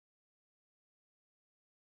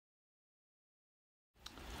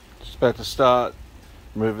About to start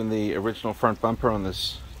removing the original front bumper on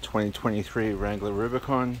this 2023 Wrangler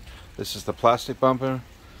Rubicon. This is the plastic bumper.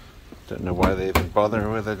 Don't know why they even bother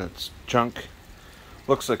with it. It's junk.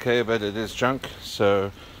 Looks okay, but it is junk.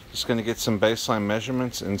 So just going to get some baseline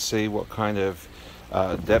measurements and see what kind of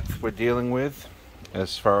depth we're dealing with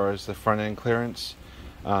as far as the front end clearance,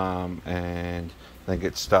 and then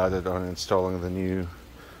get started on installing the new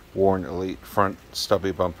Warn Elite front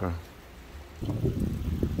stubby bumper.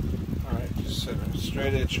 Alright, just set a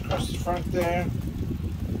straight edge across the front there,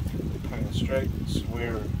 kind of straight, so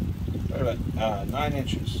we're about 9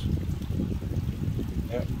 inches.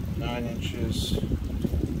 Yep, 9 inches,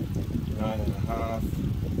 9.5.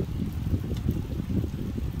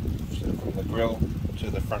 So from the grill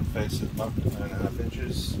to the front face of the bumper, 9.5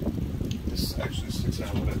 inches. This actually sticks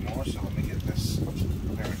out a little bit more, so let me get this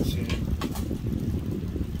clearance here.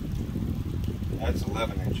 That's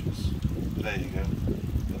 11 inches. There you go.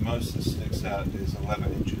 The most that sticks out is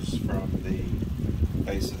 11 inches from the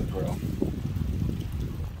base of the grill.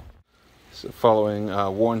 So following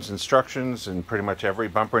Warn's instructions, and pretty much every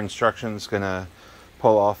bumper instruction is going to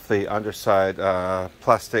pull off the underside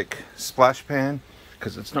plastic splash pan,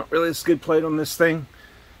 because it's not really a skid plate on this thing.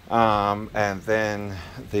 And then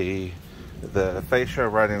the fascia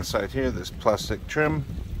right inside here, this plastic trim.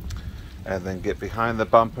 And then get behind the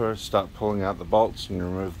bumper, start pulling out the bolts, and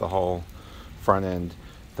remove the whole front end.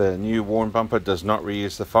 The new Warn bumper does not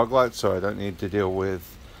reuse the fog light, so I don't need to deal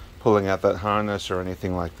with pulling out that harness or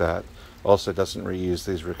anything like that. Also doesn't reuse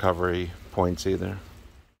these recovery points either.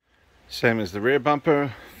 Same as the rear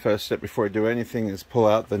bumper. First step before I do anything is pull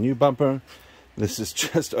out the new bumper. This is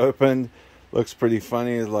just opened. Looks pretty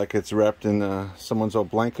funny, like it's wrapped in someone's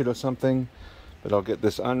old blanket or something. But I'll get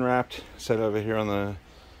this unwrapped, set over here on the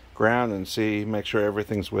ground, and make sure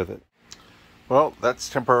everything's with it. Well, that's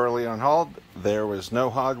temporarily on hold. There was no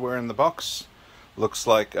hardware in the box. Looks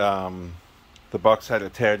like the box had a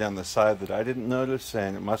tear down the side that I didn't notice,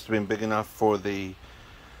 and it must have been big enough for the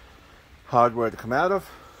hardware to come out of.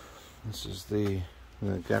 This is the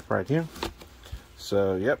gap right here.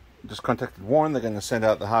 So yep, just contacted Warn. They're going to send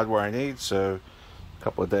out the hardware I need, so a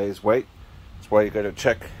couple of days wait. That's why you got to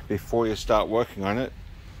check before you start working on it.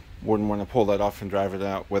 Wouldn't want to pull that off and drive it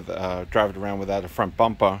around without a front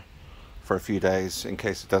bumper for a few days, in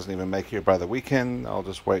case it doesn't even make here by the weekend. I'll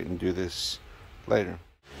just wait and do this later.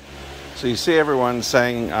 So you see everyone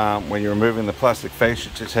saying when you're removing the plastic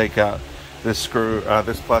fascia to take out this screw,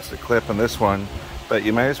 this plastic clip, and this one, but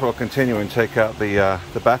you may as well continue and take out the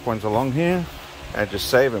back ones along here and just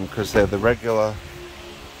save them, because they're the regular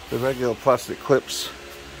plastic clips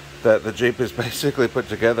that the Jeep is basically put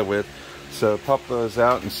together with. So pop those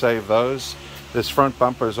out and save those. This front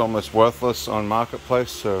bumper is almost worthless on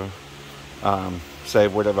Marketplace, so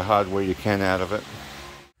save whatever hardware you can out of it.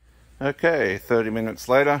 Okay, 30 minutes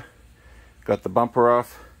later, got the bumper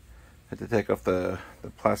off. Had to take off the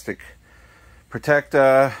plastic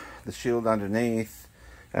protector, the shield underneath,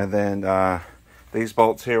 and then these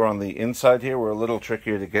bolts here on the inside here were a little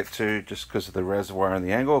trickier to get to just because of the reservoir and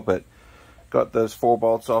the angle, but got those 4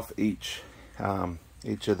 bolts off each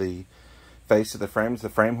of the face of the frames, the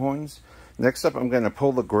frame horns. Next up, I'm going to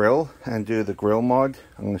pull the grill and do the grill mod.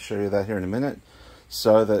 I'm going to show you that here in a minute,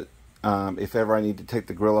 so that if ever I need to take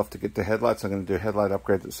the grill off to get the headlights, I'm going to do headlight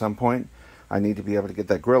upgrades at some point. I need to be able to get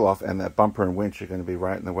that grill off, and that bumper and winch are going to be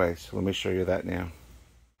right in the way. So let me show you that now.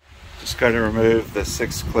 Just going to remove the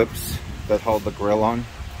 6 clips that hold the grill on.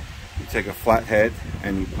 You take a flat head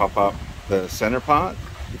and you pop up the center part,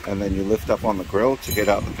 and then you lift up on the grill to get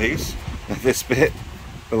out the piece. And this bit,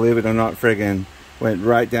 believe it or not, friggin' went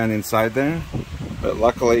right down inside there. But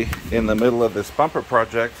luckily, in the middle of this bumper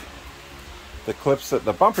project, the clips that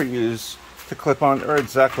the bumper used to clip on are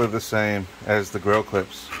exactly the same as the grill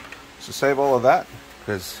clips. So save all of that,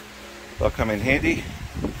 because they'll come in handy.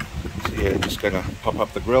 So yeah, just gonna pop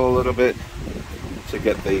up the grill a little bit to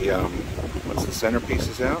get the the center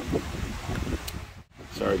pieces out.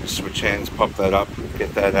 Sorry, just switch hands, pop that up,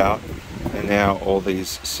 get that out, and now all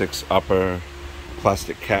these 6 upper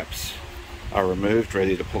plastic caps are removed,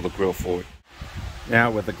 ready to pull the grill forward.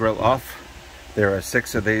 Now with the grill off, there are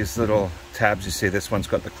 6 of these little tabs. You see this one's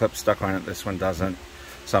got the clip stuck on it, this one doesn't.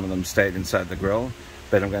 Some of them stayed inside the grill,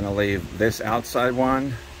 but I'm going to leave this outside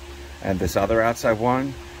one and this other outside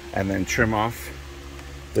one, and then trim off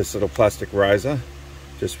this little plastic riser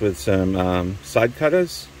just with some side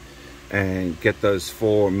cutters, and get those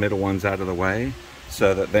 4 middle ones out of the way,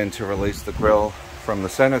 so that then to release the grill from the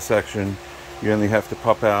center section, you only have to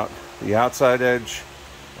pop out the outside edge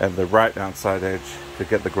and the right outside edge to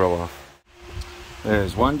get the grill off.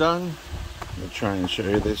 There's one done. I'm going to try and show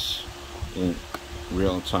you this in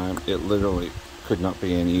real time. It literally could not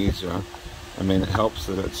be any easier. I mean, it helps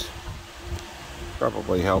that it's,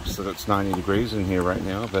 probably helps that it's 90 degrees in here right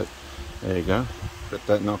now, but there you go, got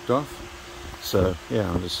that knocked off. So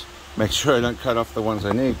yeah, I'll just make sure I don't cut off the ones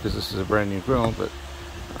I need, because this is a brand new grill, but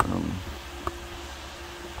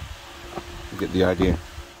you get the idea.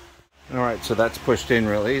 Alright, so that's pushed in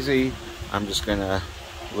real easy. I'm just gonna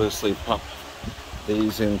loosely pop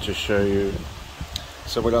these in to show you.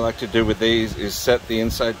 So what I like to do with these is set the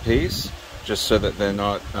inside piece just so that they're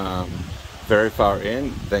not very far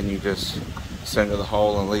in. Then you just center the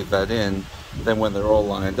hole and leave that in. Then when they're all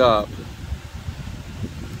lined up,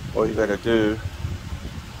 all you got to do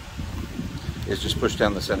is just push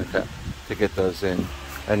down the center cap to get those in.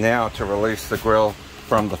 And now to release the grill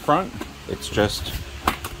from the front, it's just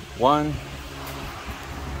 1,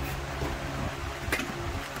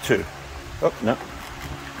 2. Oh no,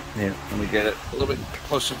 yeah, let me get it a little bit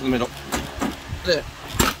closer to the middle.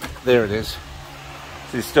 There it is.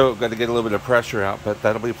 So you still got to get a little bit of pressure out, but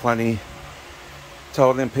that'll be plenty to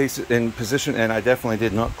hold in position. And I definitely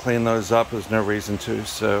did not clean those up. There's no reason to.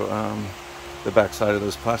 So the back side of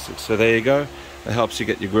those plastics. So there you go. That helps you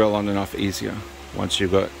get your grill on and off easier once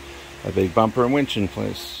you've got a big bumper and winch in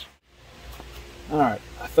place. All right,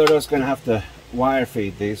 I thought I was going to have to wire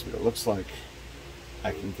feed these, but it looks like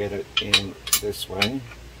I can get it in this way,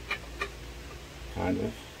 kind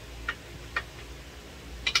of.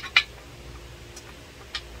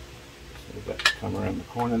 So we've got to come around the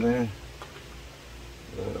corner there,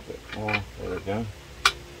 a little bit more, there we go.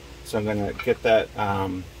 So I'm going to get that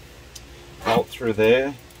bolt through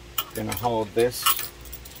there, going to hold this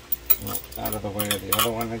out of the way of the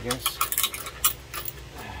other one, I guess.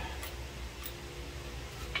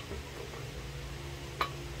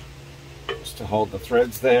 To hold the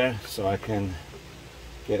threads there so I can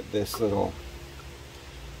get this little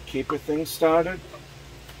keeper thing started.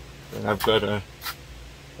 Then I've got a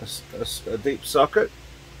deep socket,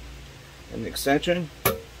 an extension.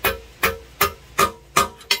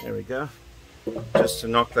 There we go. Just to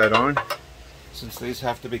knock that on. Since these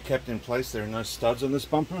have to be kept in place, there are no studs on this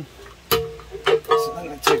bumper. So then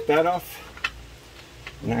I take that off,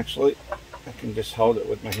 and actually I can just hold it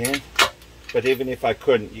with my hand. But even if I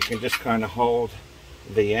couldn't, you can just kind of hold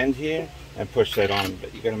the end here and push that on.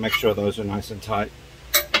 But you got to make sure those are nice and tight.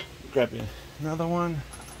 Grab another one,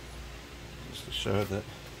 just to show that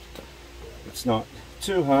it's not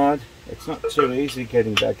too hard. It's not too easy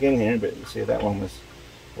getting back in here, but you see that one was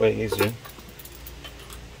way easier. You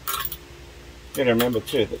got to remember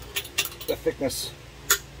too that the thickness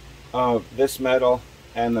of this metal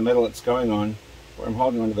and the metal it's going on, where I'm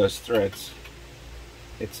holding onto those threads,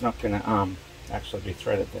 it's not going to actually be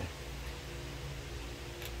threaded there.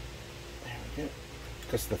 There we go.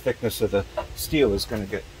 Because the thickness of the steel is going to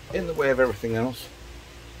get in the way of everything else.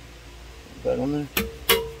 Put that on there.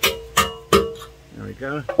 There we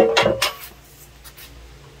go.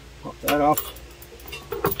 Pop that off.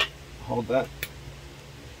 Hold that.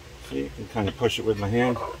 So you can kind of push it with my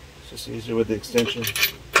hand. It's just easier with the extension.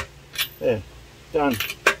 There. Done.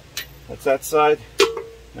 That's that side.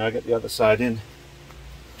 Now I get the other side in.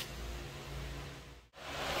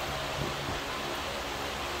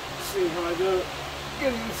 See how I do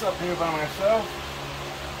getting this up here by myself.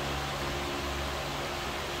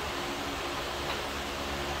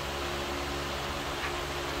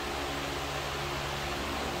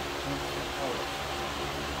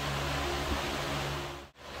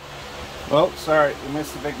 Well, sorry, you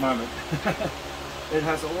missed a big moment. It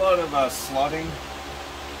has a lot of slotting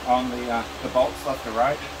on the bolts left to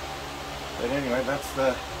right. But anyway, that's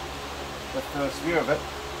the first view of it.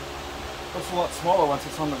 Looks a lot smaller once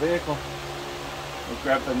it's on the vehicle. We'll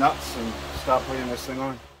grab the nuts and start putting this thing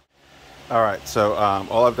on. Alright, so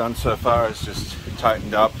all I've done so far is just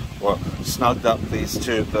tightened up, or snugged up these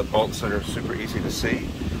two, the bolts that are super easy to see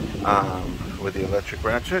with the electric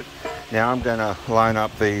ratchet. Now I'm going to line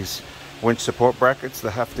up these winch support brackets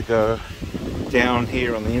that have to go down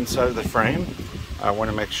here on the inside of the frame. I want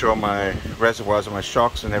to make sure my reservoirs and my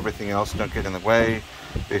shocks and everything else don't get in the way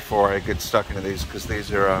before I get stuck into these, because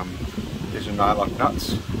these are nylock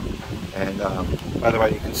nuts. And by the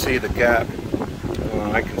way, you can see the gap.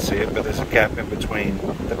 Well, I can see it, but there's a gap in between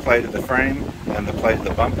the plate of the frame and the plate of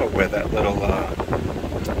the bumper where that little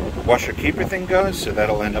washer keeper thing goes, so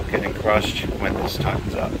that'll end up getting crushed when this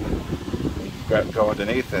tightens up. Go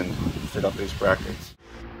underneath and fit up these brackets.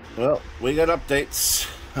 Well, we got updates.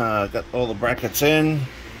 Got all the brackets in.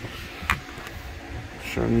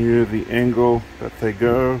 Showing you the angle that they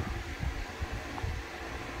go.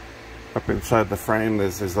 Up inside the frame,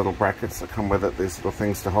 there's these little brackets that come with it, these little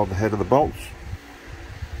things to hold the head of the bolts.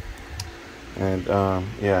 And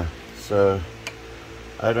yeah, so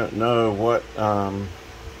I don't know what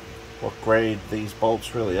grade these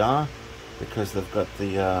bolts really are, because they've got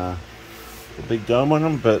the big dome on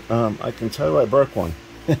them, but I can tell you I broke one.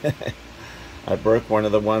 I broke one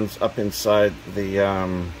of the ones up inside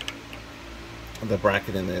the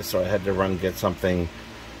bracket in there, so I had to run get something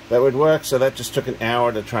that would work. So that just took an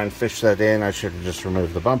hour to try and fish that in. I should have just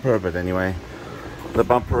removed the bumper, but anyway, the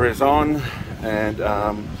bumper is on. And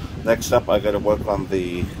next up I got to work on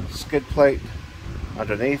the skid plate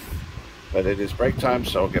underneath, but it is break time,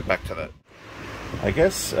 so I'll get back to that. I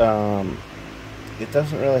guess it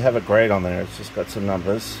doesn't really have a grade on there, it's just got some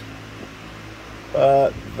numbers,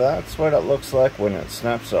 but that's what it looks like when it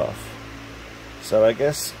snaps off. So I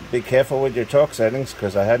guess be careful with your torque settings,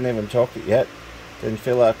 because I hadn't even torqued it yet. Didn't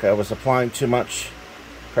feel like I was applying too much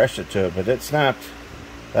pressure to it, but it snapped.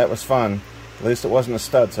 That was fun. At least it wasn't a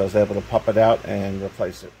stud, so I was able to pop it out and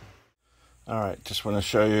replace it. Alright, just want to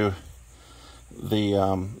show you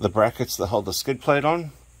the brackets that hold the skid plate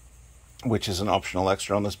on, which is an optional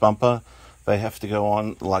extra on this bumper. They have to go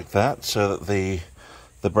on like that, so that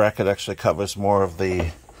the bracket actually covers more of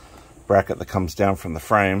the bracket that comes down from the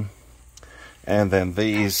frame. And then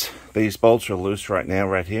these bolts are loose right now,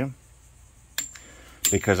 right here,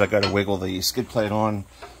 because I got to wiggle the skid plate on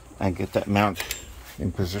and get that mount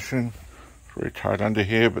in position. It's very tight under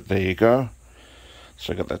here, but there you go.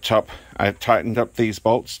 So I got the top. I tightened up these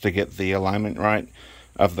bolts to get the alignment right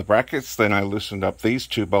of the brackets. Then I loosened up these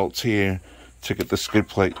two bolts here to get the skid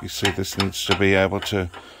plate. You see, this needs to be able to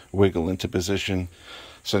wiggle into position.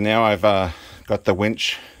 So now I've got the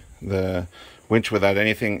winch without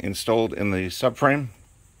anything installed in the subframe.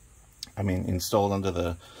 I mean, installed under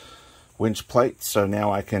the winch plate. So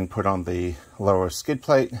now I can put on the lower skid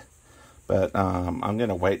plate. But I'm going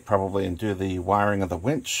to wait probably and do the wiring of the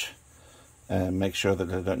winch and make sure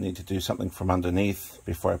that I don't need to do something from underneath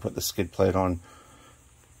before I put the skid plate on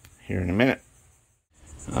here in a minute.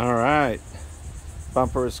 Alright,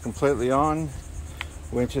 bumper is completely on,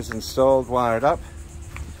 winch is installed, wired up.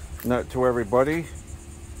 Note to everybody,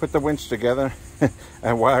 put the winch together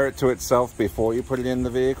and wire it to itself before you put it in the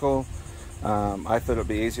vehicle. I thought it would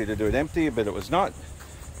be easier to do it empty, but it was not,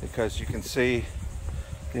 because you can see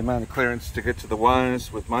the amount of clearance to get to the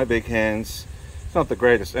wires with my big hands. It's not the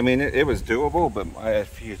greatest. I mean, it was doable, but I had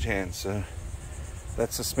huge hands. So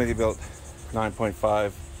that's a Smittybilt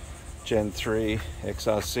 9.5 Gen 3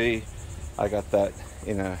 XRC. I got that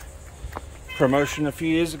in a promotion a few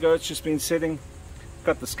years ago. It's just been sitting.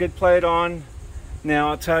 Got the skid plate on. Now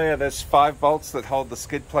I'll tell you, there's 5 bolts that hold the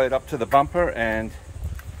skid plate up to the bumper, and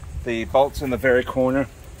the bolts in the very corner,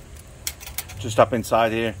 just up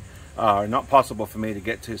inside here, are not possible for me to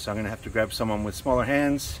get to, so I'm going to have to grab someone with smaller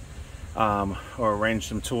hands or arrange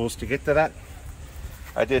some tools to get to that.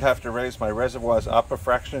 I did have to raise my reservoirs up a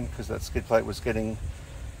fraction because that skid plate was getting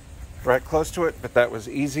right close to it, but that was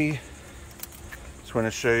easy. Just want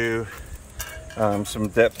to show you some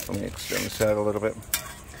depth. Let me extend this out a little bit.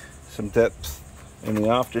 Some depth in the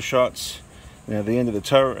after shots. Now the end of the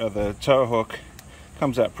tow hook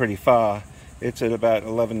comes out pretty far. It's at about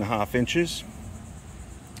 11.5 inches.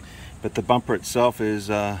 But the bumper itself is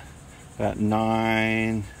about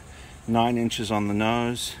 9 inches on the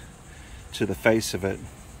nose to the face of it.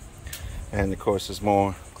 And of course there's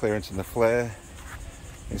more clearance in the flare.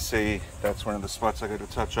 You see, that's one of the spots I got to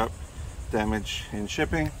touch up. Damage in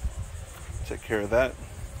shipping. Take care of that.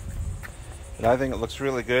 But I think it looks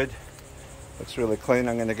really good. Looks really clean.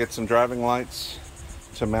 I'm going to get some driving lights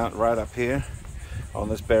to mount right up here on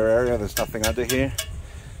this bare area. There's nothing under here.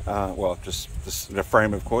 Well, just the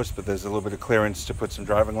frame, of course, but there's a little bit of clearance to put some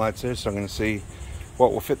driving lights here, so I'm going to see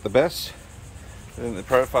what will fit the best. I think the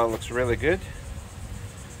profile looks really good.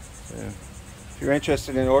 So if you're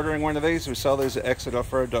interested in ordering one of these, we sell these at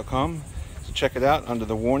exitoffroad.com, so check it out under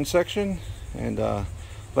the Warn section, and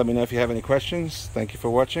let me know if you have any questions. Thank you for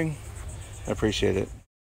watching. I appreciate it.